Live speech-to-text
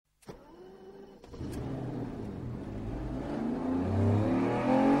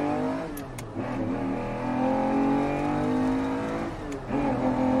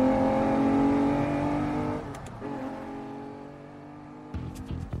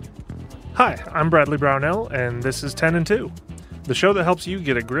Hi, I'm Bradley Brownell, and this is 10 and 2, the show that helps you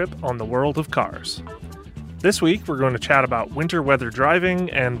get a grip on the world of cars. This week, we're going to chat about winter weather driving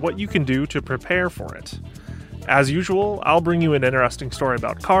and what you can do to prepare for it. As usual, I'll bring you an interesting story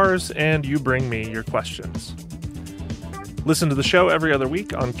about cars, and you bring me your questions. Listen to the show every other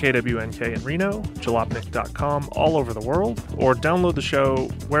week on KWNK in Reno, jalopnik.com all over the world, or download the show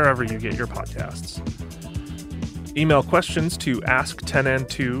wherever you get your podcasts. Email questions to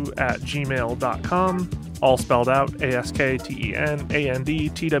ask10and2@gmail.com, all spelled out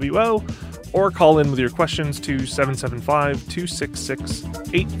ASKTENANDTWO, or call in with your questions to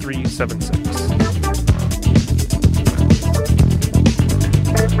 775-266-8376.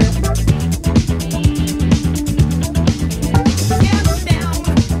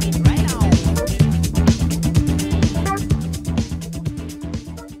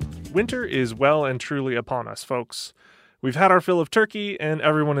 Winter is well and truly upon us, folks. We've had our fill of turkey, and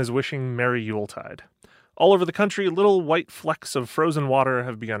everyone is wishing Merry Yuletide. All over the country, little white flecks of frozen water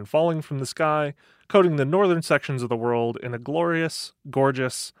have begun falling from the sky, coating the northern sections of the world in a glorious,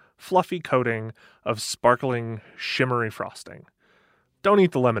 gorgeous, fluffy coating of sparkling, shimmery frosting. Don't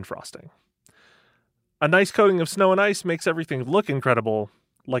eat the lemon frosting. A nice coating of snow and ice makes everything look incredible,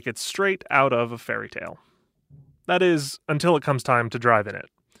 like it's straight out of a fairy tale. That is, until it comes time to drive in it.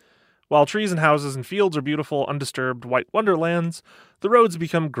 While trees and houses and fields are beautiful, undisturbed white wonderlands, the roads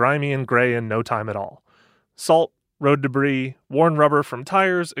become grimy and gray in no time at all. Salt, road debris, worn rubber from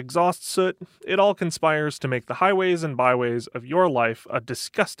tires, exhaust soot, it all conspires to make the highways and byways of your life a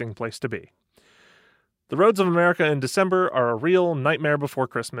disgusting place to be. The roads of America in December are a real nightmare before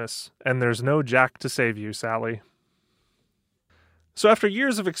Christmas, and there's no Jack to save you, Sally. So after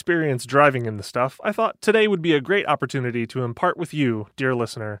years of experience driving in the stuff, I thought today would be a great opportunity to impart with you, dear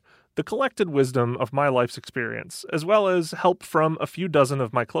listener, the collected wisdom of my life's experience, as well as help from a few dozen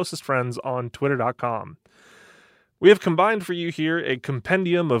of my closest friends on Twitter.com. We have combined for you here a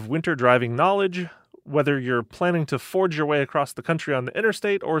compendium of winter driving knowledge, whether you're planning to forge your way across the country on the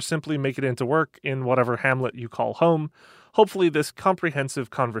interstate or simply make it into work in whatever hamlet you call home. Hopefully this comprehensive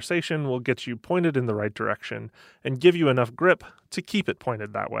conversation will get you pointed in the right direction and give you enough grip to keep it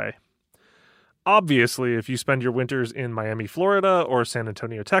pointed that way. Obviously, if you spend your winters in Miami, Florida, or San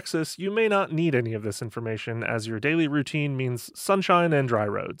Antonio, Texas, you may not need any of this information as your daily routine means sunshine and dry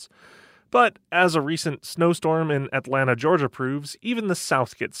roads. But as a recent snowstorm in Atlanta, Georgia proves, even the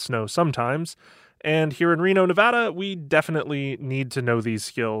South gets snow sometimes, and here in Reno, Nevada, we definitely need to know these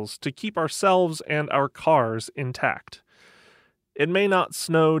skills to keep ourselves and our cars intact. It may not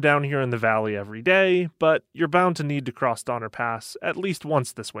snow down here in the valley every day, but you're bound to need to cross Donner Pass at least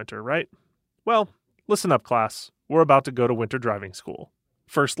once this winter, right? Well, listen up, class. We're about to go to winter driving school.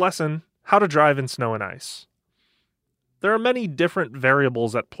 First lesson, how to drive in snow and ice. There are many different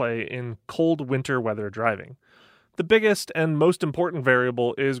variables at play in cold winter weather driving. The biggest and most important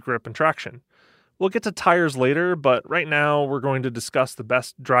variable is grip and traction. We'll get to tires later, but right now we're going to discuss the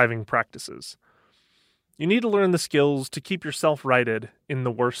best driving practices. You need to learn the skills to keep yourself righted in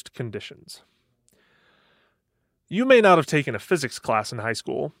the worst conditions. You may not have taken a physics class in high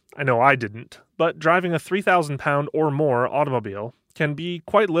school, I know I didn't, but driving a 3,000-pound or more automobile can be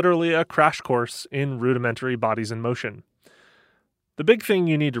quite literally a crash course in rudimentary bodies in motion. The big thing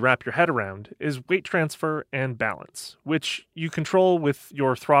you need to wrap your head around is weight transfer and balance, which you control with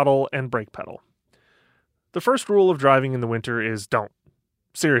your throttle and brake pedal. The first rule of driving in the winter is don't.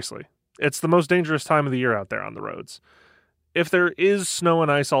 Seriously, it's the most dangerous time of the year out there on the roads. If there is snow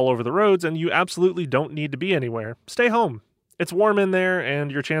and ice all over the roads and you absolutely don't need to be anywhere, stay home. It's warm in there and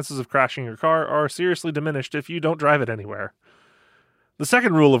your chances of crashing your car are seriously diminished if you don't drive it anywhere. The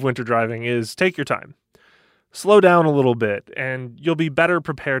second rule of winter driving is take your time. Slow down a little bit and you'll be better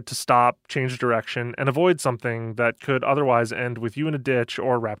prepared to stop, change direction, and avoid something that could otherwise end with you in a ditch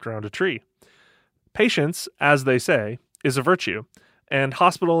or wrapped around a tree. Patience, as they say, is a virtue, and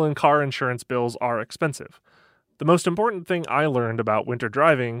hospital and car insurance bills are expensive. The most important thing I learned about winter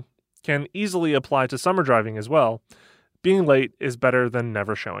driving can easily apply to summer driving as well. Being late is better than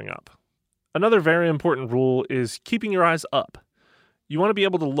never showing up. Another very important rule is keeping your eyes up. You want to be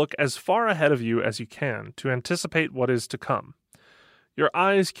able to look as far ahead of you as you can to anticipate what is to come. Your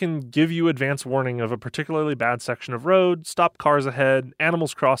eyes can give you advance warning of a particularly bad section of road, stopped cars ahead,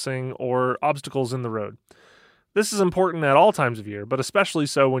 animals crossing, or obstacles in the road. This is important at all times of year, but especially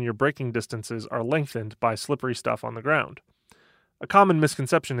so when your braking distances are lengthened by slippery stuff on the ground. A common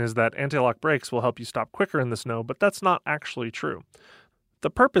misconception is that anti-lock brakes will help you stop quicker in the snow, but that's not actually true. The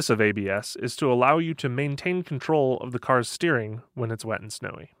purpose of ABS is to allow you to maintain control of the car's steering when it's wet and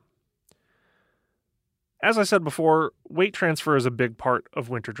snowy. As I said before, weight transfer is a big part of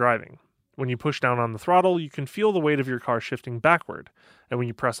winter driving. When you push down on the throttle, you can feel the weight of your car shifting backward, and when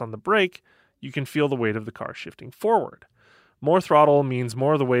you press on the brake, you can feel the weight of the car shifting forward. More throttle means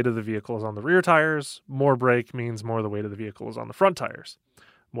more of the weight of the vehicle is on the rear tires. More brake means more of the weight of the vehicle is on the front tires.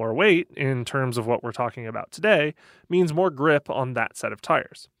 More weight, in terms of what we're talking about today, means more grip on that set of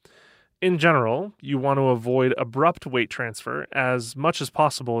tires. In general, you want to avoid abrupt weight transfer as much as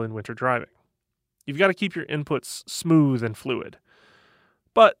possible in winter driving. You've got to keep your inputs smooth and fluid.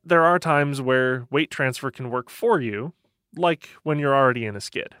 But there are times where weight transfer can work for you, like when you're already in a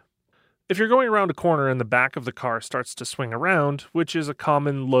skid. If you're going around a corner and the back of the car starts to swing around, which is a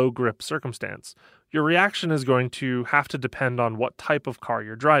common low grip circumstance, your reaction is going to have to depend on what type of car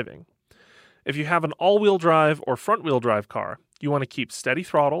you're driving. If you have an all-wheel drive or front-wheel drive car, you want to keep steady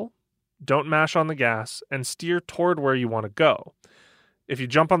throttle, don't mash on the gas, and steer toward where you want to go. If you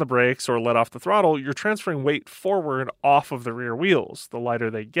jump on the brakes or let off the throttle, you're transferring weight forward off of the rear wheels. The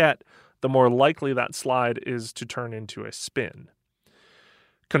lighter they get, the more likely that slide is to turn into a spin.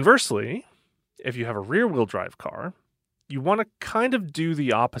 Conversely, if you have a rear-wheel drive car, you want to kind of do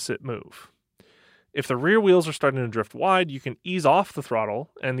the opposite move. If the rear wheels are starting to drift wide, you can ease off the throttle,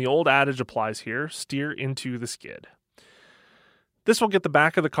 and the old adage applies here, steer into the skid. This will get the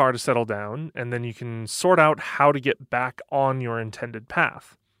back of the car to settle down, and then you can sort out how to get back on your intended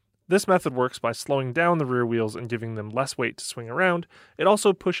path. This method works by slowing down the rear wheels and giving them less weight to swing around. It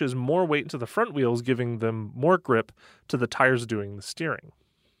also pushes more weight into the front wheels, giving them more grip to the tires doing the steering.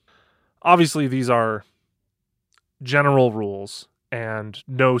 Obviously, these are general rules, and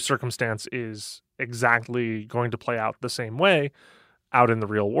no circumstance is exactly going to play out the same way out in the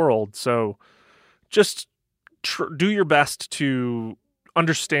real world. So just do your best to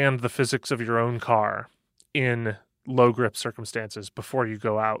understand the physics of your own car in low grip circumstances before you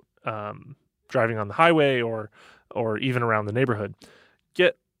go out driving on the highway or even around the neighborhood.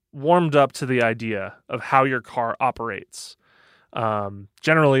 Get warmed up to the idea of how your car operates.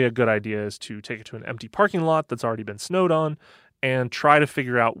 Generally, a good idea is to take it to an empty parking lot that's already been snowed on and try to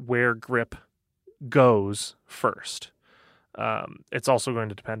figure out where grip goes first. It's also going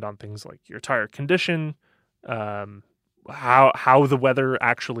to depend on things like your tire condition, how the weather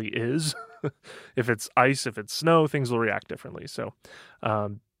actually is. If it's ice, if it's snow, things will react differently. So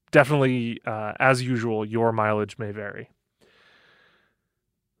definitely, as usual, your mileage may vary.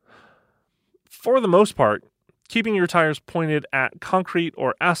 For the most part, keeping your tires pointed at concrete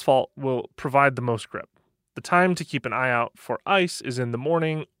or asphalt will provide the most grip. The time to keep an eye out for ice is in the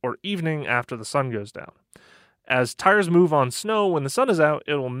morning or evening after the sun goes down. As tires move on snow when the sun is out,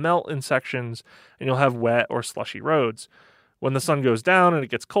 it will melt in sections and you'll have wet or slushy roads. When the sun goes down and it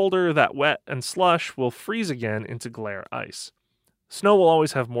gets colder, that wet and slush will freeze again into glare ice. Snow will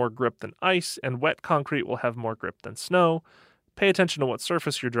always have more grip than ice, and wet concrete will have more grip than snow. Pay attention to what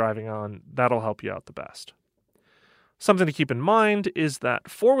surface you're driving on. That'll help you out the best. Something to keep in mind is that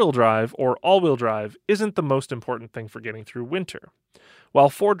four-wheel drive or all-wheel drive isn't the most important thing for getting through winter. While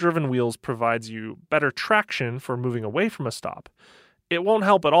four-driven wheels provides you better traction for moving away from a stop, it won't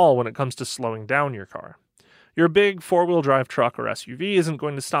help at all when it comes to slowing down your car. Your big four-wheel drive truck or SUV isn't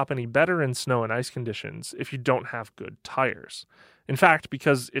going to stop any better in snow and ice conditions if you don't have good tires. In fact,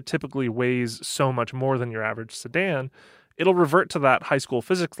 because it typically weighs so much more than your average sedan, it'll revert to that high school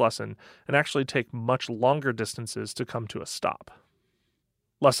physics lesson and actually take much longer distances to come to a stop.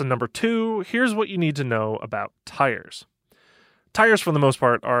 Lesson number 2, here's what you need to know about tires. Tires, for the most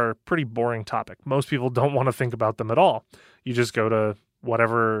part, are a pretty boring topic. Most people don't want to think about them at all. You just go to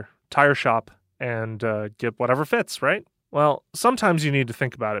whatever tire shop and get whatever fits, right? Well, sometimes you need to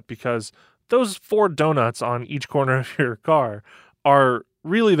think about it because those 4 donuts on each corner of your car are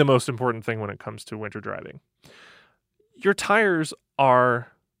really the most important thing when it comes to winter driving. Your tires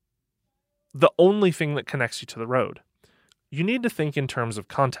are the only thing that connects you to the road. You need to think in terms of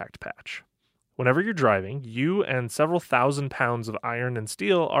contact patch. Whenever you're driving, you and several thousand pounds of iron and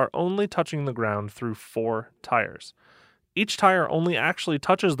steel are only touching the ground through 4 tires. Each tire only actually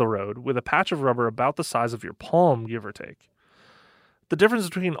touches the road with a patch of rubber about the size of your palm, give or take. The difference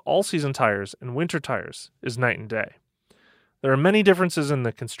between all-season tires and winter tires is night and day. There are many differences in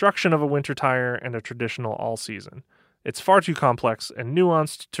the construction of a winter tire and a traditional all-season. It's far too complex and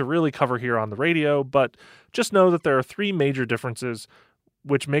nuanced to really cover here on the radio, but just know that there are 3 major differences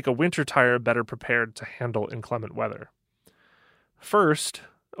which make a winter tire better prepared to handle inclement weather. First,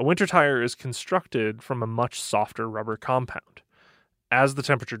 a winter tire is constructed from a much softer rubber compound. As the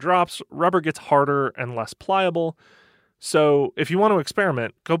temperature drops, rubber gets harder and less pliable, so if you want to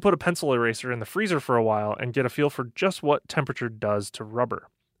experiment, go put a pencil eraser in the freezer for a while and get a feel for just what temperature does to rubber.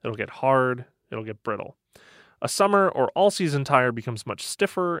 It'll get hard, it'll get brittle. A summer or all-season tire becomes much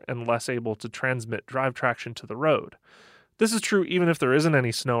stiffer and less able to transmit drive traction to the road. This is true even if there isn't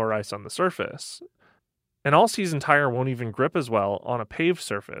any snow or ice on the surface. An all-season tire won't even grip as well on a paved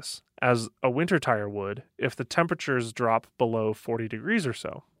surface as a winter tire would if the temperatures drop below 40 degrees or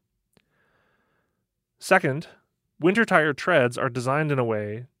so. Second, winter tire treads are designed in a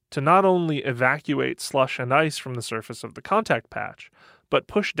way to not only evacuate slush and ice from the surface of the contact patch, but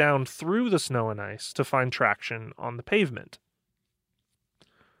push down through the snow and ice to find traction on the pavement.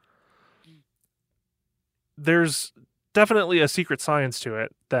 There's definitely a secret science to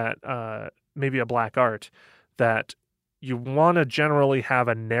it that maybe a black art, that you want to generally have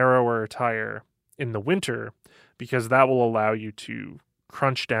a narrower tire in the winter because that will allow you to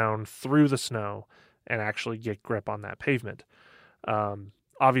crunch down through the snow and actually get grip on that pavement.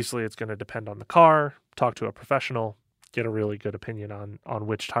 Obviously, it's going to depend on the car. Talk to a professional, get a really good opinion on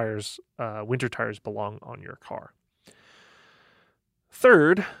which tires, winter tires belong on your car.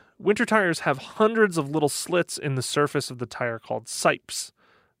 Third, winter tires have hundreds of little slits in the surface of the tire called sipes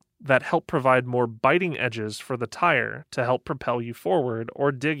that help provide more biting edges for the tire to help propel you forward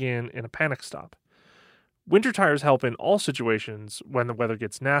or dig in a panic stop. Winter tires help in all situations when the weather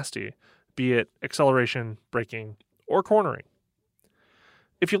gets nasty, be it acceleration, braking, or cornering.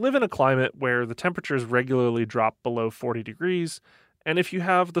 If you live in a climate where the temperatures regularly drop below 40 degrees, and if you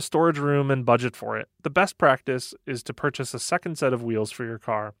have the storage room and budget for it, the best practice is to purchase a second set of wheels for your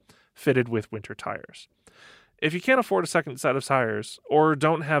car fitted with winter tires. If you can't afford a second set of tires or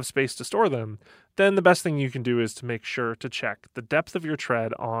don't have space to store them, then the best thing you can do is to make sure to check the depth of your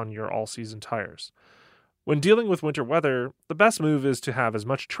tread on your all-season tires. When dealing with winter weather, the best move is to have as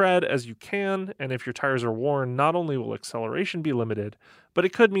much tread as you can, and if your tires are worn, not only will acceleration be limited, but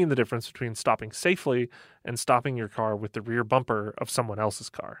it could mean the difference between stopping safely and stopping your car with the rear bumper of someone else's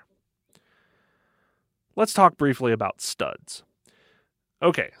car. Let's talk briefly about studs.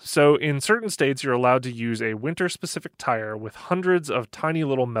 Okay, so in certain states, you're allowed to use a winter-specific tire with hundreds of tiny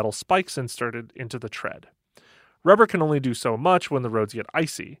little metal spikes inserted into the tread. Rubber can only do so much when the roads get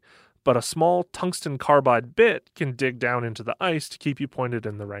icy, but a small tungsten carbide bit can dig down into the ice to keep you pointed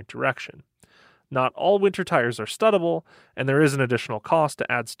in the right direction. Not all winter tires are studdable, and there is an additional cost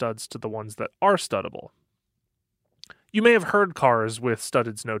to add studs to the ones that are studdable. You may have heard cars with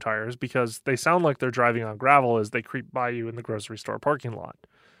studded snow tires because they sound like they're driving on gravel as they creep by you in the grocery store parking lot.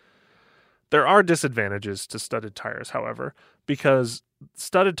 There are disadvantages to studded tires, however, because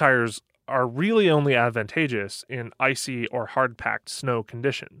studded tires are really only advantageous in icy or hard-packed snow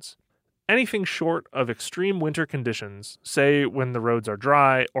conditions. Anything short of extreme winter conditions, say when the roads are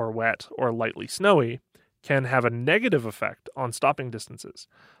dry or wet or lightly snowy, can have a negative effect on stopping distances.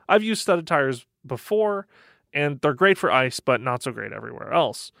 I've used studded tires before, and they're great for ice, but not so great everywhere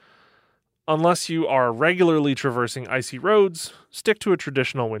else. Unless you are regularly traversing icy roads, stick to a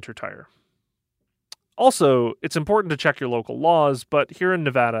traditional winter tire. Also, it's important to check your local laws, but here in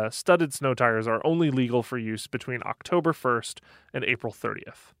Nevada, studded snow tires are only legal for use between October 1st and April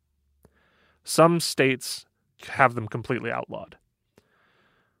 30th. Some states have them completely outlawed.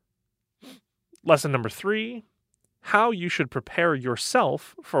 Lesson number 3, how you should prepare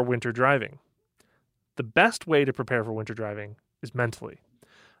yourself for winter driving. The best way to prepare for winter driving is mentally.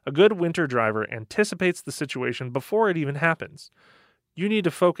 A good winter driver anticipates the situation before it even happens. You need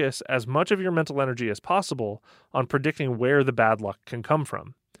to focus as much of your mental energy as possible on predicting where the bad luck can come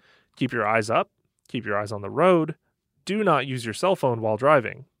from. Keep your eyes up, keep your eyes on the road. Do not use your cell phone while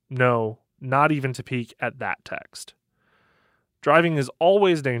driving. No, not even to peek at that text. Driving is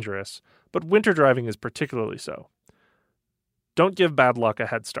always dangerous, but winter driving is particularly so. Don't give bad luck a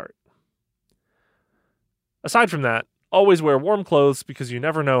head start. Aside from that, always wear warm clothes because you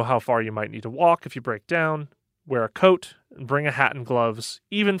never know how far you might need to walk if you break down. Wear a coat and bring a hat and gloves,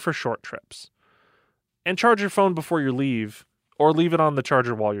 even for short trips. And charge your phone before you leave, or leave it on the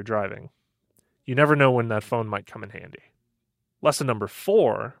charger while you're driving. You never know when that phone might come in handy. Lesson number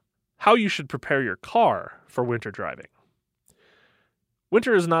 4, how you should prepare your car for winter driving.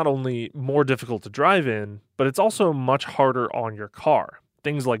 Winter is not only more difficult to drive in, but it's also much harder on your car.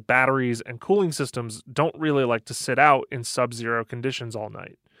 Things like batteries and cooling systems don't really like to sit out in sub-zero conditions all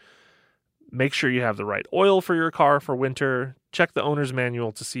night. Make sure you have the right oil for your car for winter. Check the owner's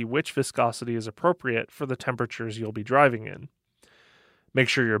manual to see which viscosity is appropriate for the temperatures you'll be driving in. Make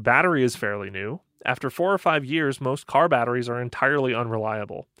sure your battery is fairly new. After 4 or 5 years, most car batteries are entirely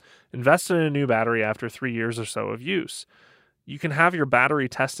unreliable. Invest in a new battery after 3 years or so of use. You can have your battery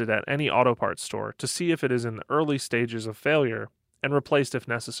tested at any auto parts store to see if it is in the early stages of failure and replaced if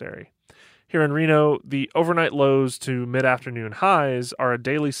necessary. Here in Reno, the overnight lows to mid-afternoon highs are a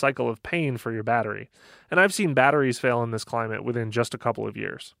daily cycle of pain for your battery, and I've seen batteries fail in this climate within just a couple of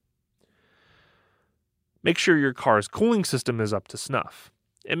years. Make sure your car's cooling system is up to snuff.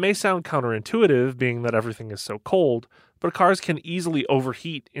 It may sound counterintuitive, being that everything is so cold, but cars can easily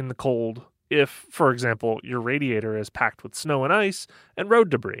overheat in the cold if, for example, your radiator is packed with snow and ice and road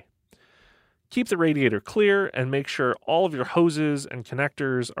debris. Keep the radiator clear and make sure all of your hoses and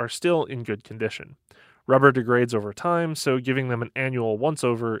connectors are still in good condition. Rubber degrades over time, so giving them an annual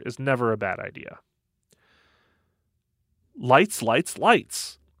once-over is never a bad idea. Lights, lights,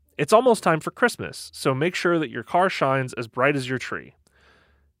 lights! It's almost time for Christmas, so make sure that your car shines as bright as your tree.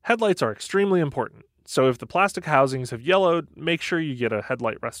 Headlights are extremely important, so if the plastic housings have yellowed, make sure you get a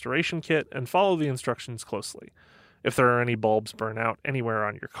headlight restoration kit and follow the instructions closely. If there are any bulbs burn out anywhere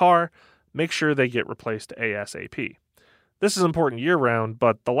on your car, make sure they get replaced ASAP. This is important year-round,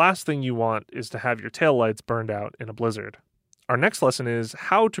 but the last thing you want is to have your taillights burned out in a blizzard. Our next lesson is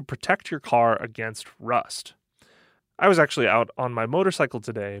how to protect your car against rust. I was actually out on my motorcycle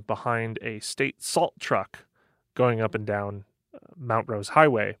today behind a state salt truck going up and down Mount Rose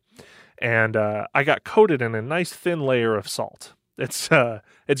Highway, and I got coated in a nice thin layer of salt. It's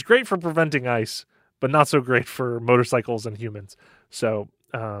great for preventing ice, but not so great for motorcycles and humans. So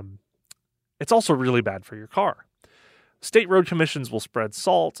it's also really bad for your car. State road commissions will spread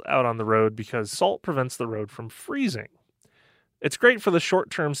salt out on the road because salt prevents the road from freezing. It's great for the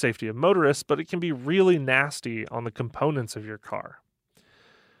short-term safety of motorists, but it can be really nasty on the components of your car.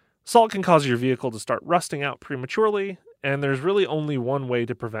 Salt can cause your vehicle to start rusting out prematurely, and there's really only one way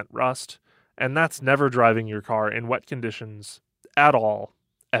to prevent rust, and that's never driving your car in wet conditions at all,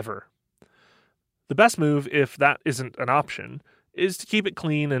 ever. The best move, if that isn't an option, is to keep it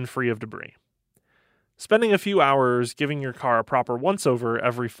clean and free of debris. Spending a few hours giving your car a proper once-over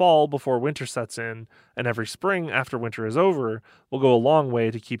every fall before winter sets in and every spring after winter is over will go a long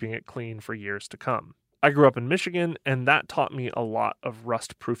way to keeping it clean for years to come. I grew up in Michigan, and that taught me a lot of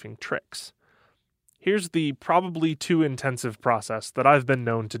rust-proofing tricks. Here's the probably too intensive process that I've been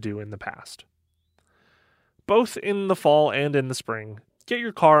known to do in the past. Both in the fall and in the spring, get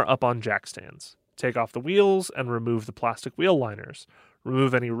your car up on jack stands. Take off the wheels and remove the plastic wheel liners.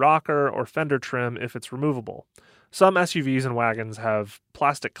 Remove any rocker or fender trim if it's removable. Some SUVs and wagons have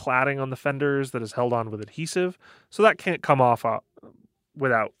plastic cladding on the fenders that is held on with adhesive, so that can't come off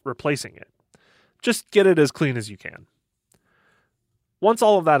without replacing it. Just get it as clean as you can. Once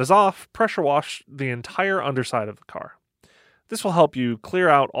all of that is off, pressure wash the entire underside of the car. This will help you clear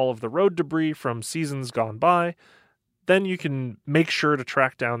out all of the road debris from seasons gone by. Then you can make sure to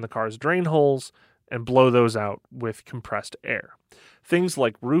track down the car's drain holes and blow those out with compressed air. Things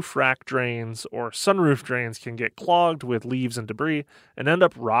like roof rack drains or sunroof drains can get clogged with leaves and debris and end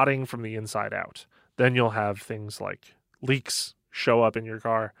up rotting from the inside out. Then you'll have things like leaks show up in your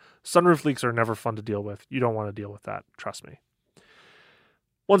car. Sunroof leaks are never fun to deal with. You don't want to deal with that, trust me.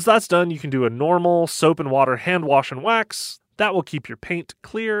 Once that's done, you can do a normal soap and water hand wash and wax. That will keep your paint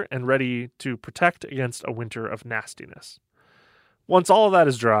clear and ready to protect against a winter of nastiness. Once all of that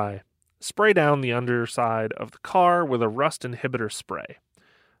is dry, spray down the underside of the car with a rust inhibitor spray.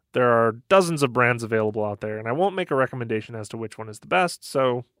 There are dozens of brands available out there, and I won't make a recommendation as to which one is the best,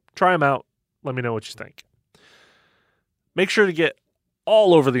 so try them out. Let me know what you think. Make sure to get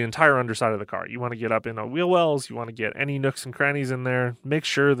all over the entire underside of the car. You want to get up in the wheel wells, you want to get any nooks and crannies in there. Make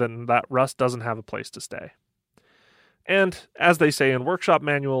sure that rust doesn't have a place to stay. And, as they say in workshop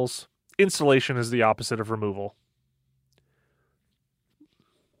manuals, installation is the opposite of removal.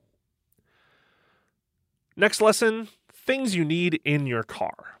 Next lesson, things you need in your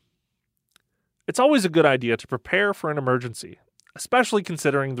car. It's always a good idea to prepare for an emergency, especially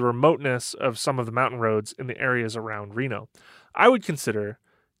considering the remoteness of some of the mountain roads in the areas around Reno. I would consider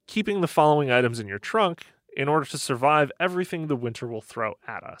keeping the following items in your trunk in order to survive everything the winter will throw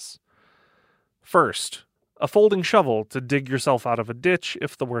at us. First, a folding shovel to dig yourself out of a ditch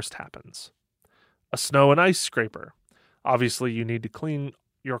if the worst happens. A snow and ice scraper. Obviously, you need to clean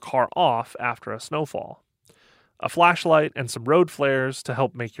your car off after a snowfall. A flashlight and some road flares to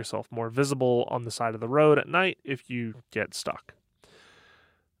help make yourself more visible on the side of the road at night if you get stuck.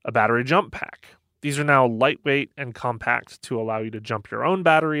 A battery jump pack. These are now lightweight and compact to allow you to jump your own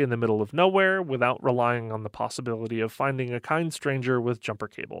battery in the middle of nowhere without relying on the possibility of finding a kind stranger with jumper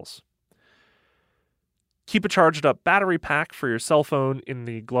cables. Keep a charged up battery pack for your cell phone in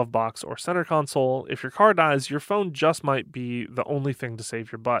the glove box or center console. If your car dies, your phone just might be the only thing to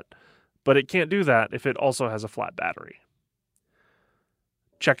save your butt, but it can't do that if it also has a flat battery.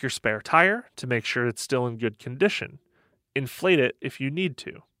 Check your spare tire to make sure it's still in good condition. Inflate it if you need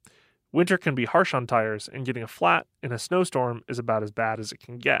to. Winter can be harsh on tires, and getting a flat in a snowstorm is about as bad as it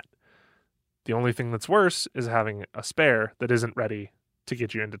can get. The only thing that's worse is having a spare that isn't ready to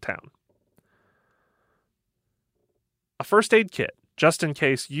get you into town. A first aid kit, just in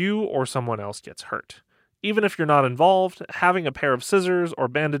case you or someone else gets hurt. Even if you're not involved, having a pair of scissors or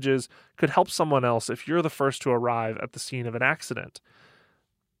bandages could help someone else if you're the first to arrive at the scene of an accident.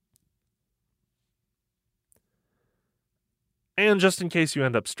 And just in case you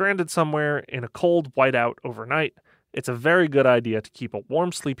end up stranded somewhere in a cold whiteout overnight, it's a very good idea to keep a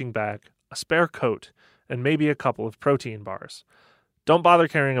warm sleeping bag, a spare coat, and maybe a couple of protein bars. Don't bother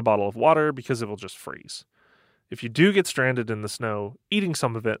carrying a bottle of water because it will just freeze. If you do get stranded in the snow, eating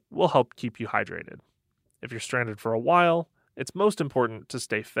some of it will help keep you hydrated. If you're stranded for a while, it's most important to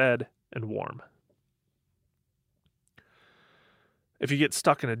stay fed and warm. If you get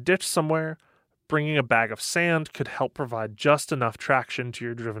stuck in a ditch somewhere, bringing a bag of sand could help provide just enough traction to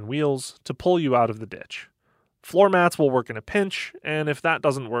your driven wheels to pull you out of the ditch. Floor mats will work in a pinch, and if that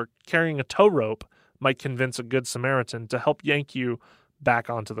doesn't work, carrying a tow rope might convince a good Samaritan to help yank you back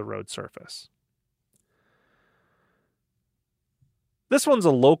onto the road surface. This one's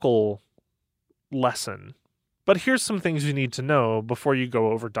a local lesson, but here's some things you need to know before you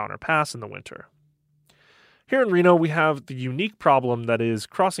go over Donner Pass in the winter. Here in Reno, we have the unique problem that is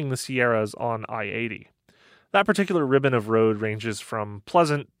crossing the Sierras on I-80. That particular ribbon of road ranges from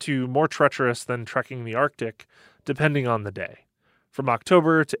pleasant to more treacherous than trekking the Arctic, depending on the day. From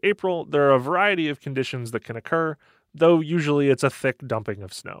October to April, there are a variety of conditions that can occur, though usually it's a thick dumping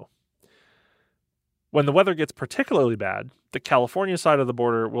of snow. When the weather gets particularly bad, the California side of the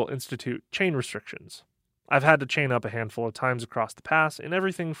border will institute chain restrictions. I've had to chain up a handful of times across the pass in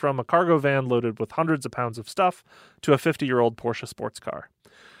everything from a cargo van loaded with hundreds of pounds of stuff to a 50-year-old Porsche sports car.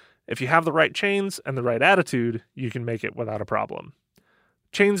 If you have the right chains and the right attitude, you can make it without a problem.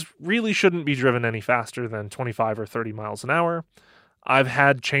 Chains really shouldn't be driven any faster than 25 or 30 miles an hour. I've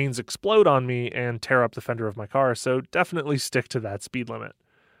had chains explode on me and tear up the fender of my car, so definitely stick to that speed limit.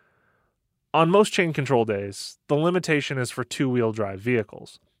 On most chain control days, the limitation is for two-wheel drive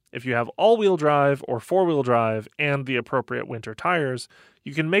vehicles. If you have all-wheel drive or four-wheel drive and the appropriate winter tires,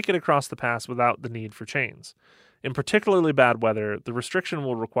 you can make it across the pass without the need for chains. In particularly bad weather, the restriction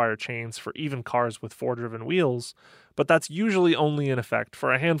will require chains for even cars with four-driven wheels, but that's usually only in effect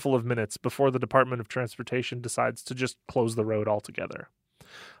for a handful of minutes before the Department of Transportation decides to just close the road altogether.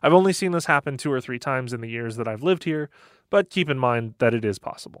 I've only seen this happen 2 or 3 times in the years that I've lived here, but keep in mind that it is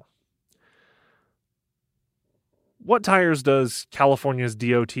possible. What tires does California's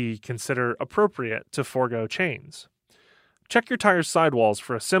DOT consider appropriate to forego chains? Check your tire's sidewalls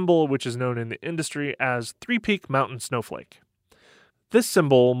for a symbol which is known in the industry as Three-Peak Mountain Snowflake. This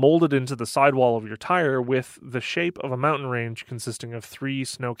symbol molded into the sidewall of your tire with the shape of a mountain range consisting of 3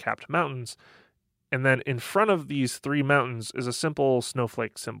 snow-capped mountains, and then in front of these 3 mountains is a simple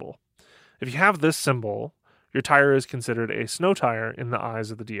snowflake symbol. If you have this symbol, your tire is considered a snow tire in the eyes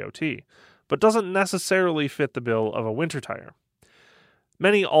of the DOT, but doesn't necessarily fit the bill of a winter tire.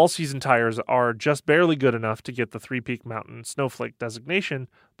 Many all-season tires are just barely good enough to get the Three-Peak Mountain Snowflake designation,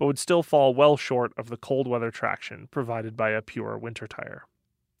 but would still fall well short of the cold weather traction provided by a pure winter tire.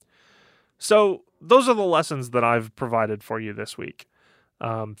 So, those are the lessons that I've provided for you this week.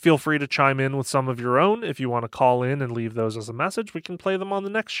 Feel free to chime in with some of your own. If you want to call in and leave those as a message, we can play them on the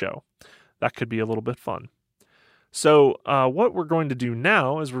next show. That could be a little bit fun. So what we're going to do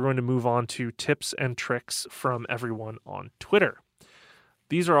now is we're going to move on to tips and tricks from everyone on Twitter.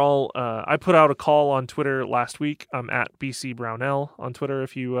 These are all, I put out a call on Twitter last week. I'm at BC Brownell on Twitter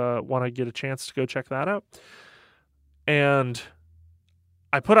if you want to get a chance to go check that out. And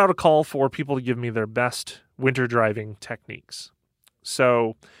I put out a call for people to give me their best winter driving techniques.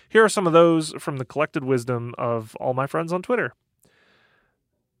 So here are some of those from the collected wisdom of all my friends on Twitter.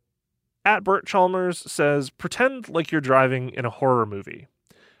 At Bert Chalmers says, pretend like you're driving in a horror movie.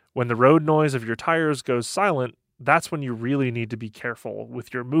 When the road noise of your tires goes silent, that's when you really need to be careful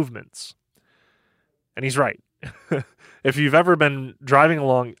with your movements. And he's right. If you've ever been driving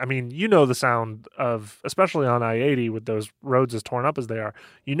along, I mean, you know the sound of, especially on I-80 with those roads as torn up as they are,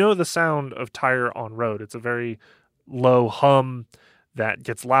 you know the sound of tire on road. It's a very low hum that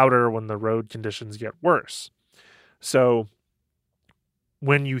gets louder when the road conditions get worse. So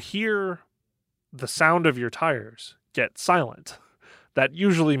when you hear the sound of your tires get silent, that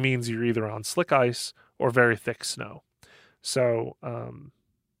usually means you're either on slick ice or very thick snow. So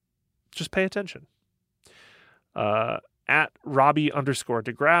just pay attention. At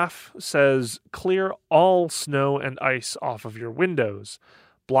Robbie_DeGraff says, clear all snow and ice off of your windows.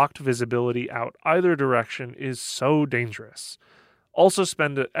 Blocked visibility out either direction is so dangerous. Also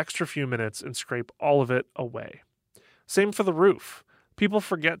spend an extra few minutes and scrape all of it away. Same for the roof. People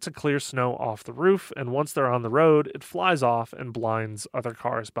forget to clear snow off the roof, and once they're on the road, it flies off and blinds other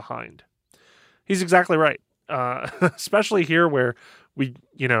cars behind. He's exactly right. Especially here where we,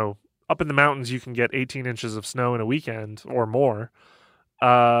 up in the mountains, you can get 18 inches of snow in a weekend or more.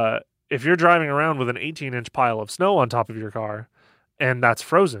 If you're driving around with an 18-inch pile of snow on top of your car and that's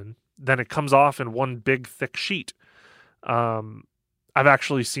frozen, then it comes off in one big thick sheet. I've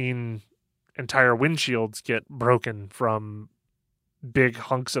actually seen entire windshields get broken from big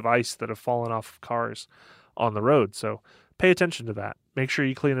hunks of ice that have fallen off of cars on the road. So pay attention to that. Make sure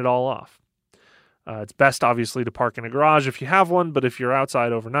you clean it all off. It's best, obviously, to park in a garage if you have one, but if you're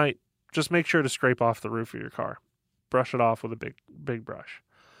outside overnight, just make sure to scrape off the roof of your car. Brush it off with a big brush.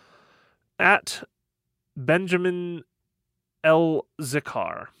 At Benjamin L.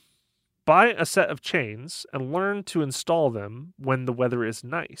 Zikar, buy a set of chains and learn to install them when the weather is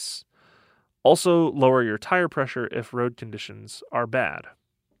nice. Also, lower your tire pressure if road conditions are bad.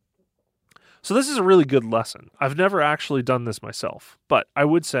 So this is a really good lesson. I've never actually done this myself, but I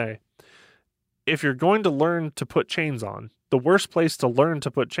would say if you're going to learn to put chains on, the worst place to learn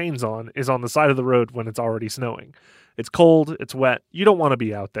to put chains on is on the side of the road when it's already snowing. It's cold, it's wet, you don't want to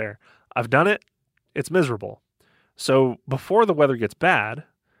be out there. I've done it, it's miserable. So before the weather gets bad,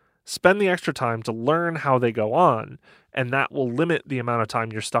 spend the extra time to learn how they go on, and that will limit the amount of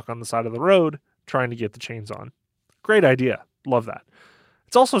time you're stuck on the side of the road trying to get the chains on. Great idea. Love that.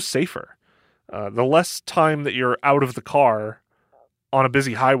 It's also safer. The less time that you're out of the car on a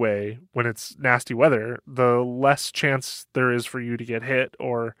busy highway when it's nasty weather, the less chance there is for you to get hit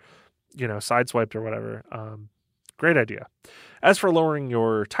or, sideswiped or whatever. Great idea. As for lowering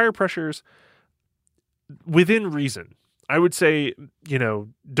your tire pressures, within reason, I would say,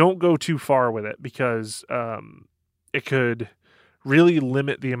 don't go too far with it because it could really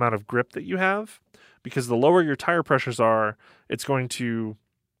limit the amount of grip that you have, because the lower your tire pressures are, it's going to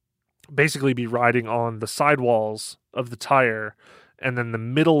basically be riding on the sidewalls of the tire, and then the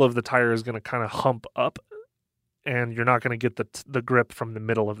middle of the tire is going to kind of hump up, and you're not going to get the grip from the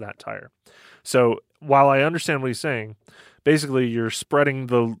middle of that tire. So while I understand what he's saying, basically you're spreading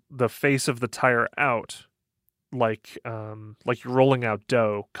the face of the tire out like you're rolling out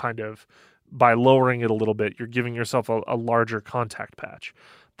dough, kind of. By lowering it a little bit, you're giving yourself a larger contact patch.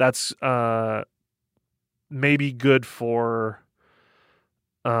 That's maybe good for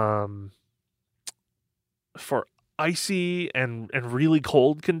icy and really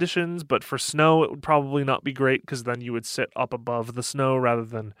cold conditions, but for snow it would probably not be great because then you would sit up above the snow rather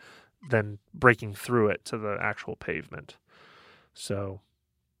than breaking through it to the actual pavement. So,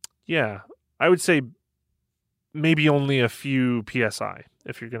 yeah, I would say maybe only a few PSI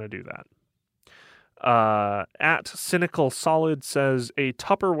if you're going to do that. At Cynical Solid says a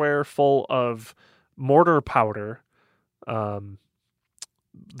Tupperware full of mortar powder,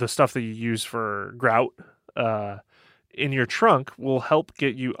 the stuff that you use for grout, in your trunk will help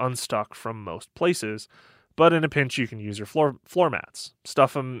get you unstuck from most places, but in a pinch you can use your floor mats.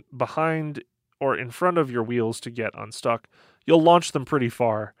 Stuff them behind or in front of your wheels to get unstuck. You'll launch them pretty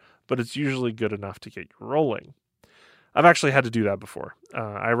far, but it's usually good enough to get you rolling. I've actually had to do that before.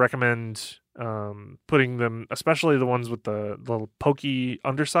 I recommend putting them, especially the ones with the little pokey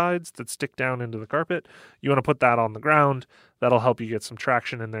undersides that stick down into the carpet. You want to put that on the ground. That'll help you get some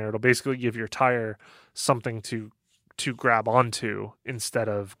traction in there. It'll basically give your tire something to grab onto instead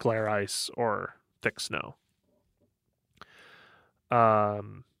of glare ice or thick snow. At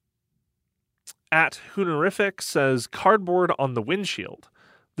Hoonerific says cardboard on the windshield.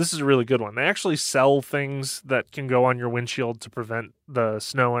 This is a really good one. They actually sell things that can go on your windshield to prevent the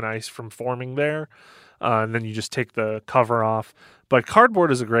snow and ice from forming there. And then you just take the cover off. But cardboard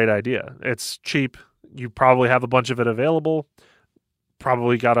is a great idea. It's cheap. You probably have a bunch of it available.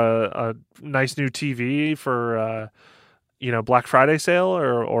 Probably got a nice new TV for Black Friday sale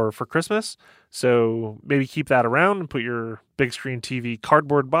or for Christmas. So maybe keep that around and put your big screen TV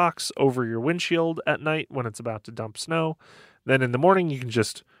cardboard box over your windshield at night when it's about to dump snow. Then in the morning, you can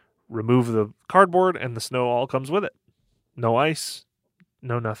just remove the cardboard and the snow all comes with it. No ice,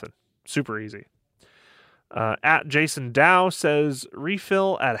 no nothing. Super easy. At Jason Dow says,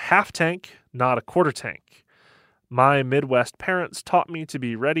 refill at half tank, not a quarter tank. My Midwest parents taught me to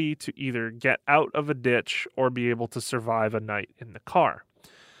be ready to either get out of a ditch or be able to survive a night in the car.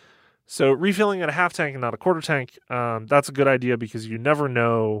 So refilling at a half tank and not a quarter tank, that's a good idea because you never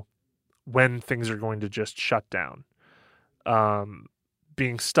know when things are going to just shut down.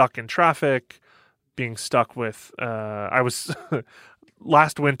 Being stuck in traffic, being stuck with, I was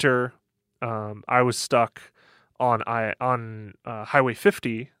last winter, I was stuck on Highway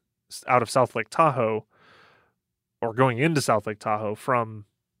 50 out of South Lake Tahoe, or going into South Lake Tahoe from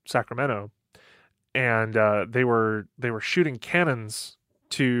Sacramento, and they were shooting cannons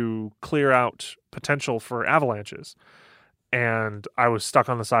to clear out potential for avalanches. And I was stuck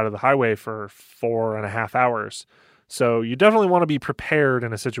on the side of the highway for 4.5 hours. So you definitely want to be prepared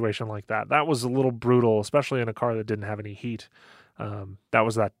in a situation like that. That was a little brutal, especially in a car that didn't have any heat. That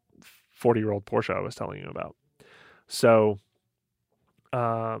was that 40-year-old Porsche I was telling you about. So,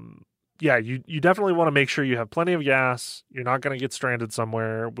 yeah, you definitely want to make sure you have plenty of gas. You're not going to get stranded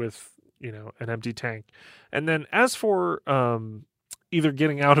somewhere with, an empty tank. And then as for either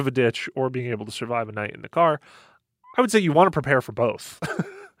getting out of a ditch or being able to survive a night in the car, I would say you want to prepare for both.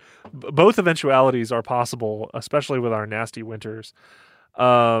 Both eventualities are possible, especially with our nasty winters.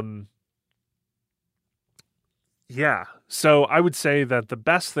 Yeah. So I would say that the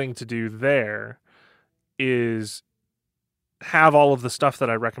best thing to do there is have all of the stuff that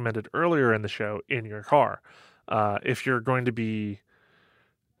I recommended earlier in the show in your car. If you're going to be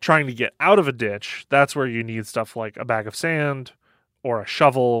trying to get out of a ditch, that's where you need stuff like a bag of sand or a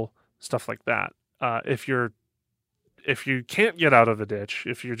shovel, stuff like that. If you can't get out of the ditch,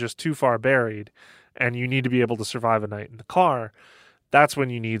 if you're just too far buried and you need to be able to survive a night in the car, that's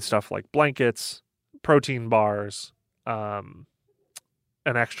when you need stuff like blankets, protein bars, an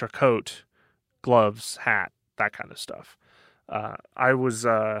extra coat, gloves, hat, that kind of stuff. I was,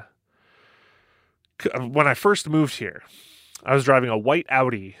 when I first moved here, I was driving a white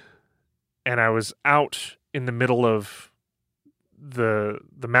Audi and I was out in the middle of the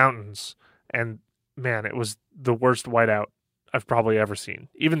mountains, and man, it was the worst whiteout I've probably ever seen.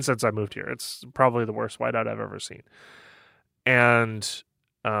 Even since I moved here, it's probably the worst whiteout I've ever seen. And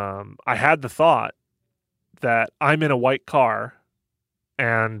I had the thought that I'm in a white car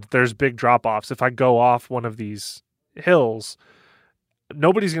and there's big drop-offs. If I go off one of these hills,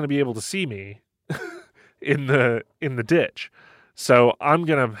 nobody's going to be able to see me in the ditch. So I'm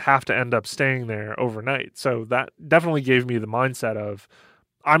going to have to end up staying there overnight. So that definitely gave me the mindset of,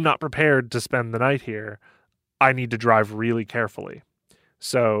 I'm not prepared to spend the night here. I need to drive really carefully.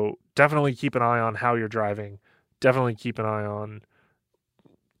 So definitely keep an eye on how you're driving. Definitely keep an eye on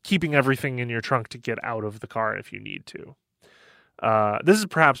keeping everything in your trunk to get out of the car if you need to. This is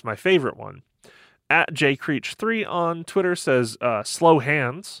perhaps my favorite one. At jcreech3 on Twitter says, slow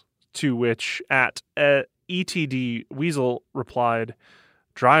hands, to which at ETD Weasel replied,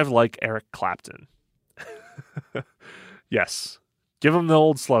 drive like Eric Clapton. Yes. Give him the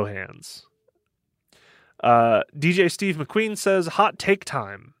old slow hands. DJ Steve McQueen says, hot take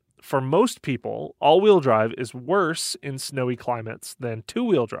time. For most people, all-wheel drive is worse in snowy climates than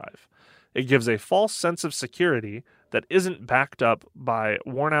two-wheel drive. It gives a false sense of security that isn't backed up by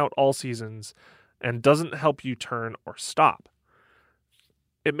worn-out all-seasons and doesn't help you turn or stop.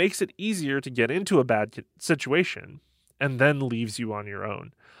 It makes it easier to get into a bad situation and then leaves you on your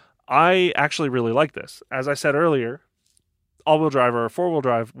own. I actually really like this. As I said earlier, all-wheel drive or four-wheel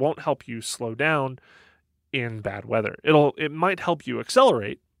drive won't help you slow down in bad weather. It might help you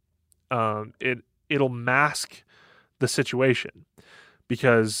accelerate. It'll mask the situation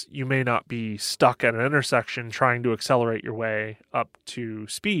because you may not be stuck at an intersection trying to accelerate your way up to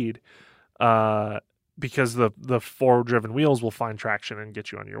speed, because the forward-driven wheels will find traction and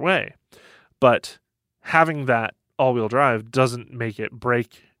get you on your way. But having that all-wheel drive doesn't make it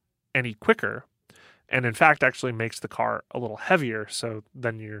brake any quicker, and in fact actually makes the car a little heavier, so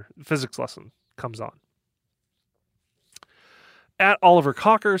then your physics lesson comes on. At Oliver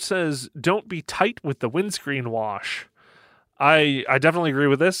Cocker says, don't be tight with the windscreen wash. I definitely agree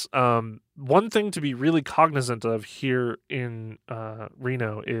with this. One thing to be really cognizant of here in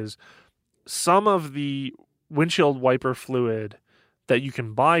Reno is some of the windshield wiper fluid that you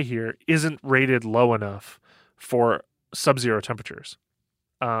can buy here isn't rated low enough for sub-zero temperatures.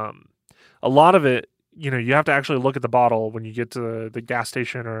 A lot of it, you have to actually look at the bottle when you get to the gas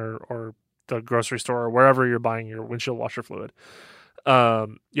station or the grocery store or wherever you're buying your windshield washer fluid.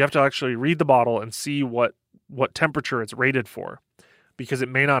 You have to actually read the bottle and see what temperature it's rated for, because it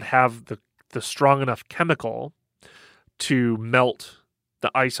may not have the strong enough chemical to melt the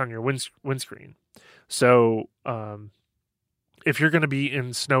ice on your windscreen. So if you're going to be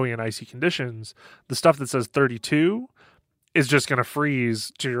in snowy and icy conditions, the stuff that says 32 is just going to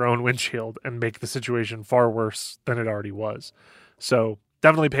freeze to your own windshield and make the situation far worse than it already was. So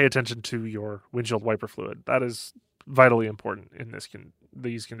definitely pay attention to your windshield wiper fluid. That is vitally important in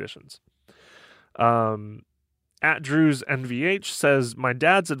these conditions. At Drew's NVH says, my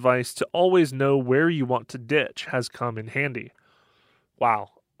dad's advice to always know where you want to ditch has come in handy. Wow.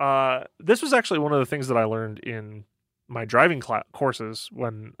 This was actually one of the things that I learned in my driving courses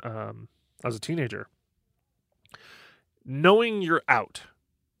when I was a teenager. Knowing you're out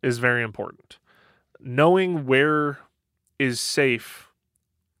is very important. Knowing where is safe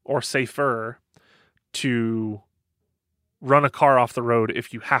or safer to run a car off the road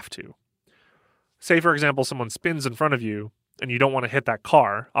if you have to. Say, for example, someone spins in front of you and you don't want to hit that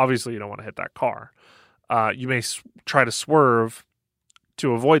car. Obviously, you don't want to hit that car. You may try to swerve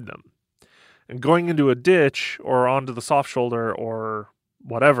to avoid them. And going into a ditch or onto the soft shoulder or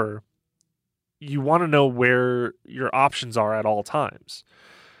whatever, you want to know where your options are at all times.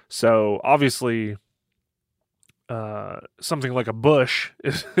 So obviously, something like a bush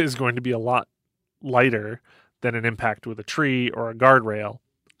is going to be a lot lighter than an impact with a tree or a guardrail,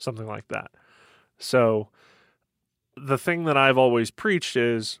 something like that. So the thing that I've always preached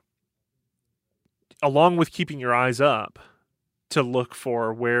is, along with keeping your eyes up to look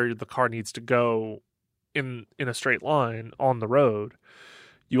for where the car needs to go in a straight line on the road,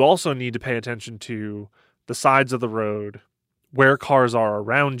 you also need to pay attention to the sides of the road, where cars are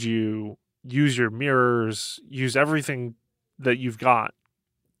around you, use your mirrors, use everything that you've got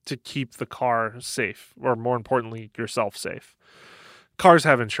to keep the car safe, or more importantly, yourself safe. Cars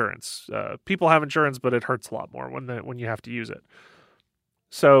have insurance. People have insurance, but it hurts a lot more when you have to use it.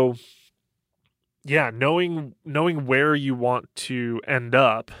 So, yeah, knowing where you want to end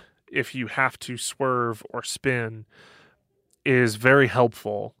up if you have to swerve or spin is very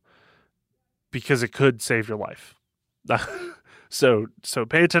helpful because it could save your life. So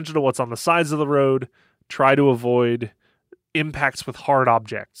pay attention to what's on the sides of the road. Try to avoid impacts with hard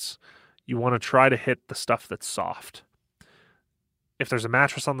objects. You want to try to hit the stuff that's soft. If there's a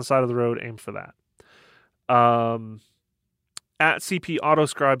mattress on the side of the road, aim for that. At CP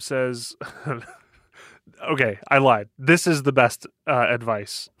Autoscribe says, okay, I lied. This is the best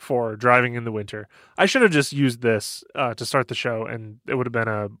advice for driving in the winter. I should have just used this to start the show, and it would have been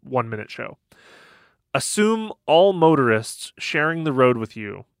a 1-minute show. Assume all motorists sharing the road with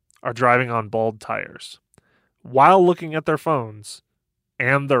you are driving on bald tires while looking at their phones,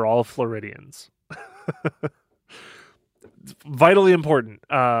 and they're all Floridians. Vitally important.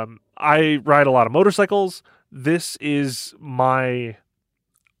 I ride a lot of motorcycles. This is my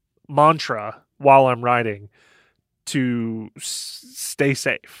mantra while I'm riding to stay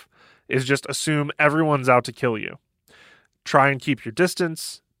safe, is just assume everyone's out to kill you. Try and keep your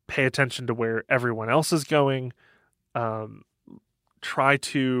distance. Pay attention to where everyone else is going. Try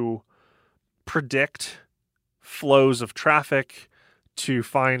to predict flows of traffic to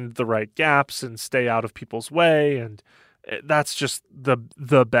find the right gaps and stay out of people's way. And that's just the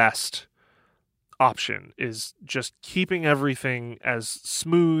best option, is just keeping everything as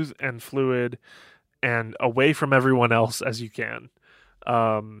smooth and fluid and away from everyone else as you can.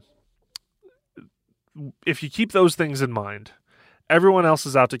 If you keep those things in mind, everyone else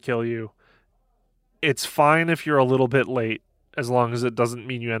is out to kill you. It's fine if you're a little bit late, as long as it doesn't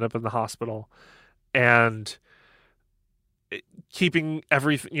mean you end up in the hospital. And keeping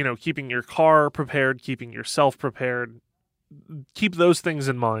everything, keeping your car prepared, keeping yourself prepared, keep those things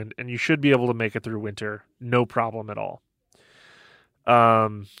in mind, and you should be able to make it through winter, no problem at all.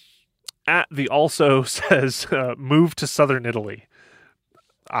 At the also says, move to southern Italy.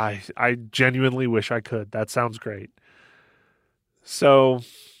 I genuinely wish I could. That sounds great. So,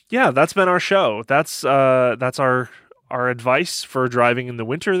 yeah, that's been our show. That's our advice for driving in the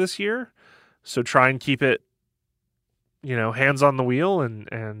winter this year. So try and keep it, hands on the wheel,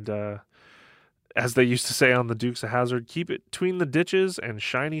 and as they used to say on the Dukes of Hazzard, keep it between the ditches and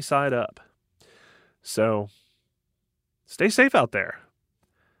shiny side up. So stay safe out there.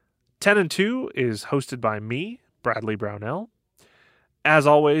 10 and 2 is hosted by me, Bradley Brownell. As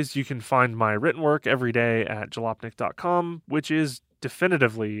always, you can find my written work every day at jalopnik.com, which is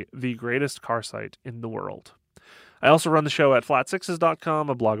definitively the greatest car site in the world. I also run the show at flatsixes.com,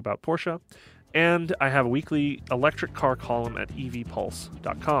 a blog about Porsche, and I have a weekly electric car column at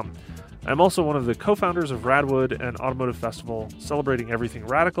evpulse.com. I'm also one of the co-founders of Radwood, an automotive festival celebrating everything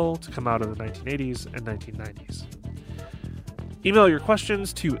radical to come out of the 1980s and 1990s. Email your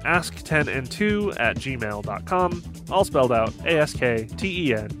questions to ask10and2@gmail.com, all spelled out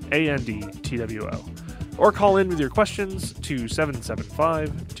ASKTENANDTWO. Or call in with your questions to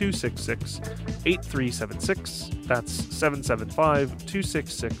 775-266-8376. That's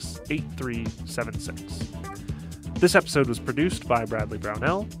 775-266-8376. This episode was produced by Bradley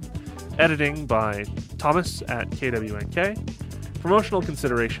Brownell. Editing by Thomas at KWNK. Promotional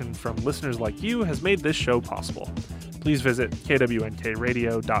consideration from listeners like you has made this show possible. Please visit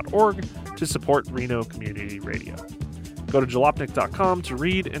kwnkradio.org to support Reno Community Radio. Go to jalopnik.com to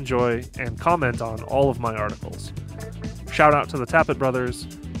read, enjoy, and comment on all of my articles. Shout out to the Tappet brothers.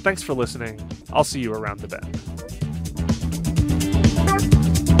 Thanks for listening. I'll see you around the bend.